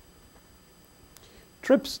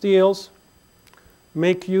 TRIP steels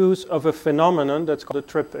make use of a phenomenon that's called the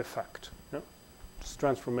TRIP effect. Yeah? It's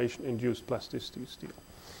transformation-induced plasticity steel.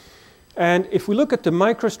 And if we look at the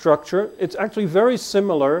microstructure, it's actually very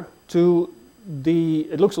similar to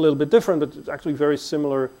it looks a little bit different, but it's actually very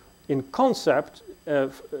similar in concept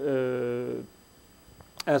as the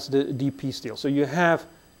DP steel. So you have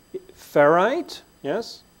ferrite,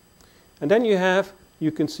 yes, and then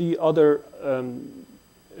you can see other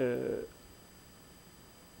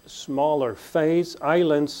smaller phase,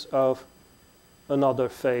 islands of another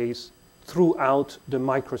phase throughout the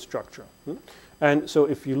microstructure. And so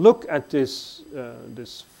if you look at this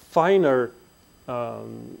finer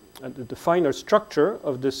the finer structure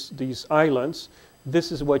of these islands,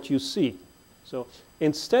 this is what you see. So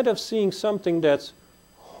instead of seeing something that's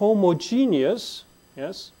homogeneous,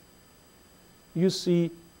 yes, you see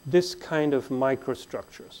this kind of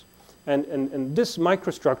microstructures. And this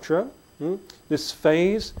microstructure, this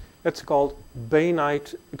phase, it's called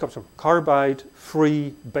bainite. It comes from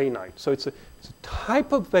carbide-free bainite. So it's a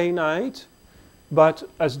type of bainite, but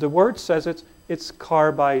as the word says it's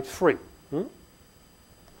carbide-free.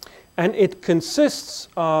 And it consists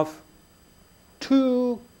of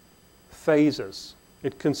two phases.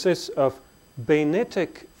 It consists of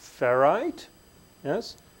bainitic ferrite,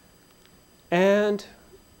 yes, and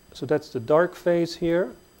so that's the dark phase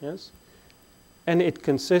here, yes, and it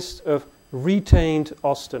consists of retained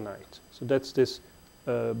austenite. So that's this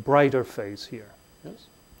brighter phase here, yes.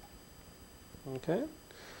 Okay.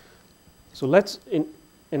 So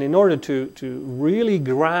in order to really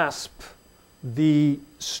grasp the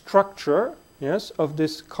structure, yes, of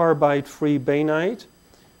this carbide-free bainite,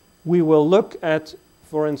 we will look at,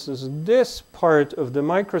 for instance, this part of the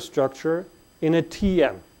microstructure in a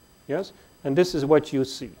TM, yes, and this is what you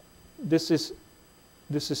see. This is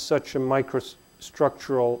such a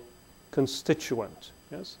microstructural constituent,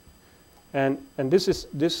 yes, and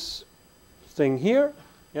this thing here,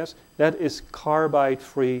 yes, that is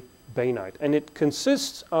carbide-free bainite, and it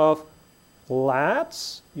consists of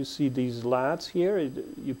lats. You see these lats here.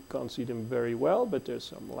 You can't see them very well, but there's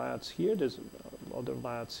some lats here. There's other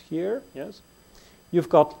lats here. Yes, you've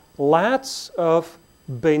got lats of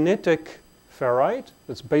bainitic ferrite.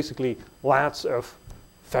 That's basically lats of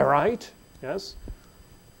ferrite. Yes,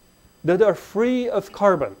 that are free of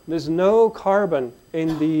carbon. There's no carbon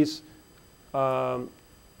in these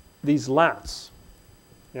lats.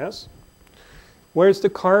 Yes, where's the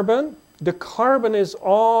carbon? The carbon is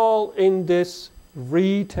all in this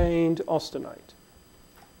retained austenite.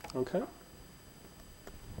 Okay?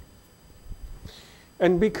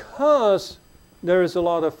 And because there is a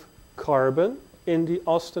lot of carbon in the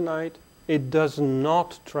austenite, it does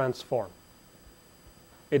not transform.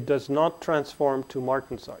 It does not transform to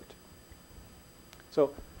martensite.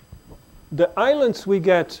 So the islands we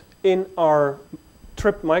get in our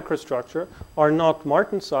TRIP microstructure are not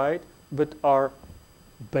martensite, but are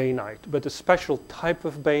bainite, but a special type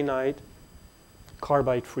of bainite,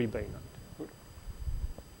 carbide-free bainite.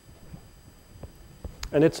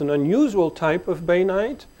 And it's an unusual type of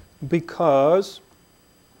bainite because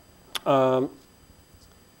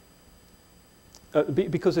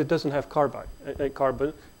it doesn't have carbide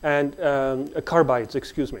and carbides,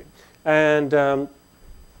 excuse me, and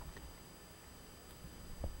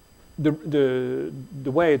the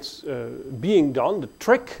way it's being done, the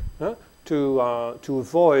trick to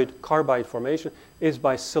avoid carbide formation is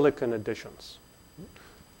by silicon additions.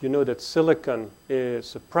 You know that silicon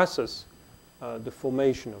suppresses the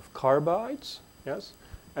formation of carbides, yes,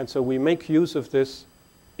 and so we make use of this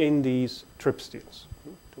in these TRIP steels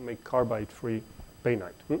to make carbide-free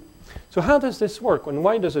bainite. So how does this work, and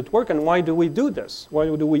why does it work, and why do we do this? Why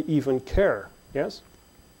do we even care? Yes.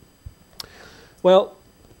 Well,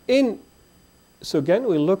 so again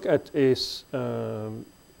we look at this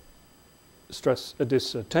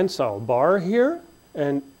tensile bar here,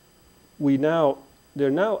 and there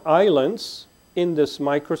are now islands in this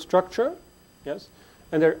microstructure, yes,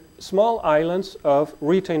 and they're small islands of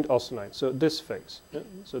retained austenite. So this phase, yeah?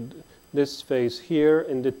 So this phase here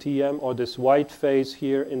in the TM, or this white phase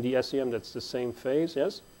here in the SEM, that's the same phase,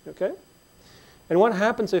 yes, okay. And what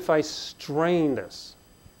happens if I strain this?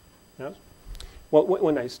 Yes? Well,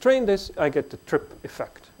 when I strain this, I get the TRIP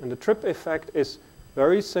effect, and the TRIP effect is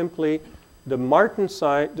very simply the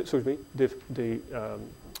martensite, the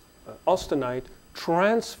austenite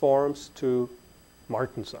transforms to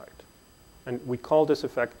martensite. And we call this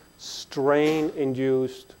effect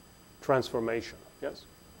strain-induced transformation. Yes?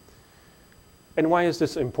 And why is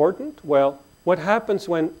this important? Well, what happens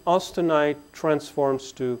when austenite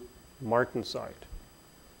transforms to martensite?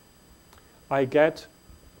 I get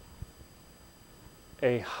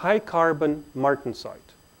a high carbon martensite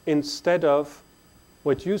instead of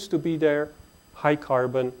what used to be there, high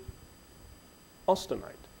carbon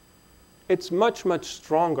austenite. It's much, much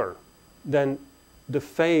stronger than the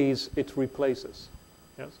phase it replaces.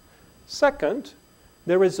 Yes? Second,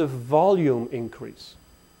 there is a volume increase.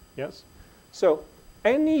 Yes? So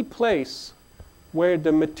any place where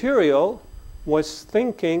the material was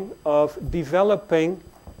thinking of developing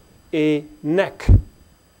a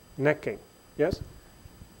necking, yes?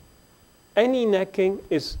 Any necking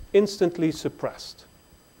is instantly suppressed.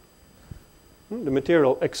 The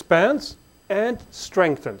material expands and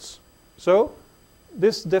strengthens. So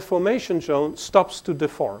this deformation zone stops to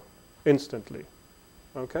deform instantly.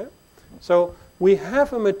 Okay? So we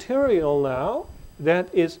have a material now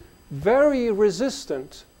that is very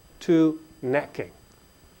resistant to necking.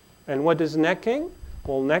 And what is necking?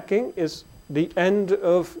 Well, necking is the end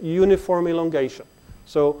of uniform elongation.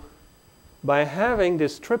 So by having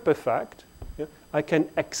this trip effect, I can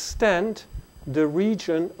extend the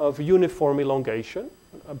region of uniform elongation.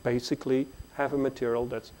 I basically have a material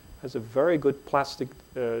that has a very good plastic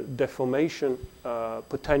deformation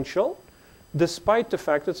potential, despite the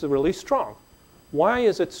fact that it's really strong. Why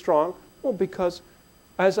is it strong? Well, because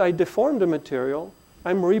as I deform the material,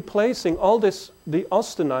 I'm replacing all this, the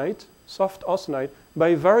austenite, soft austenite,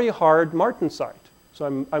 by very hard martensite.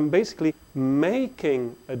 So I'm basically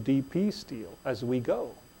making a DP steel as we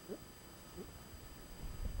go.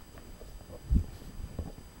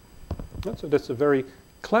 So that's a very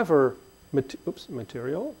clever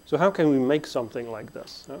material. So how can we make something like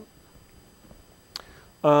this?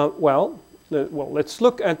 Well, let's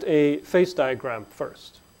look at a phase diagram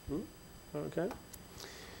first. Okay.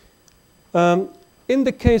 In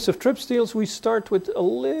the case of trip steels, we start with a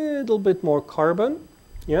little bit more carbon.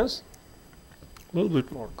 Yes? A little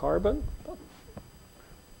bit more carbon.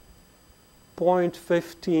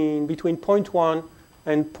 0.15, between 0.1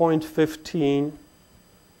 and 0.15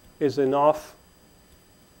 is enough.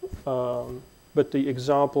 But the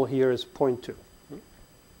example here is 0.2.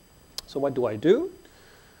 So what do?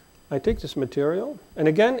 I take this material, and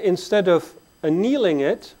again, instead of annealing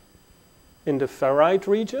it in the ferrite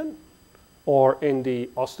region or in the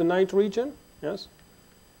austenite region, yes,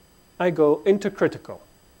 I go intercritical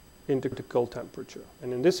temperature.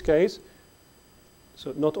 And in this case,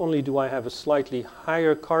 so not only do I have a slightly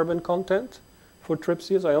higher carbon content for trip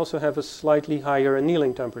steels, I also have a slightly higher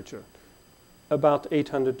annealing temperature, about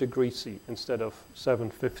 800 degrees C instead of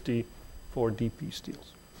 750 for DP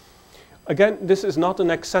steels. Again, this is not an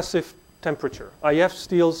excessive temperature. IF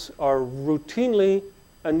steels are routinely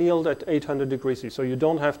annealed at 800 degrees C, so you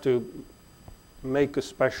don't have to make a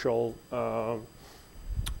special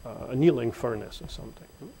annealing furnace or something.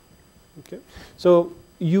 Okay. So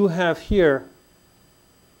you have here,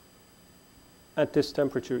 at this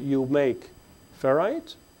temperature, you make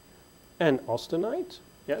ferrite and austenite,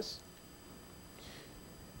 yes?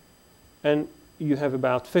 And you have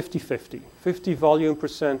about 50-50, 50 volume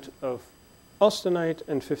percent of austenite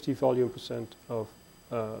and 50 volume percent of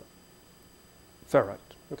ferrite.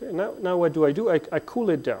 Okay, now what do? I cool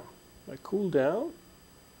it down. I cool down.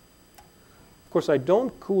 Of course, I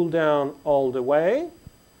don't cool down all the way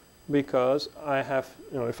because I have,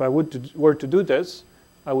 if I were to do this,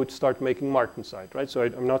 I would start making martensite, right? So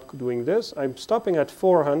I'm not doing this. I'm stopping at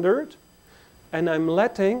 400, and I'm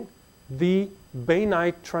letting the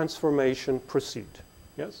bainite transformation proceed.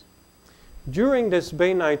 Yes. During this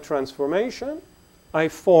bainite transformation, I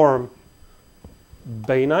form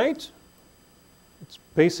bainite. It's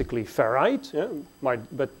basically ferrite, yeah,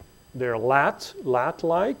 but they're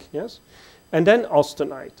lat-like, yes, and then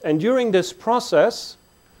austenite. And during this process,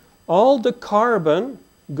 all the carbon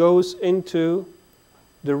goes into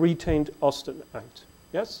the retained austenite,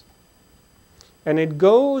 yes, and it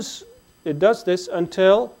does this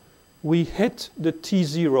until we hit the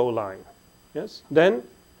T0 line, yes. Then,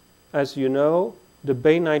 as you know, the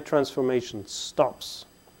bainite transformation stops,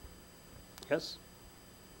 yes.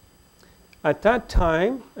 At that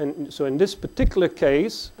time, and so in this particular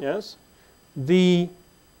case, yes, the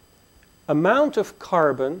amount of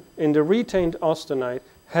carbon in the retained austenite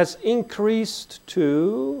has increased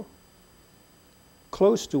to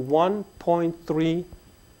close to 1.3%.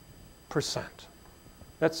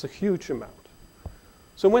 That's a huge amount.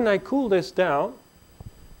 So when I cool this down,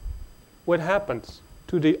 what happens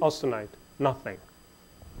to the austenite? Nothing.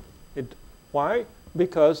 Why?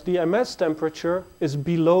 because the MS temperature is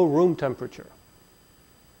below room temperature.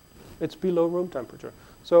 It's below room temperature.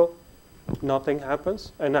 So nothing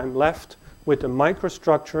happens, and I'm left with a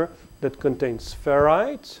microstructure that contains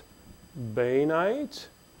ferrite, bainite,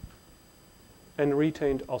 and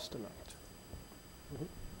retained austenite.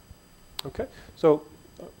 Okay, so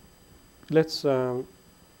let's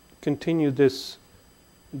continue this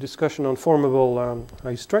discussion on formable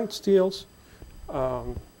high-strength steels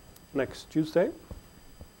next Tuesday.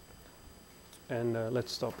 And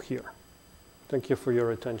let's stop here. Thank you for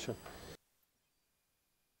your attention.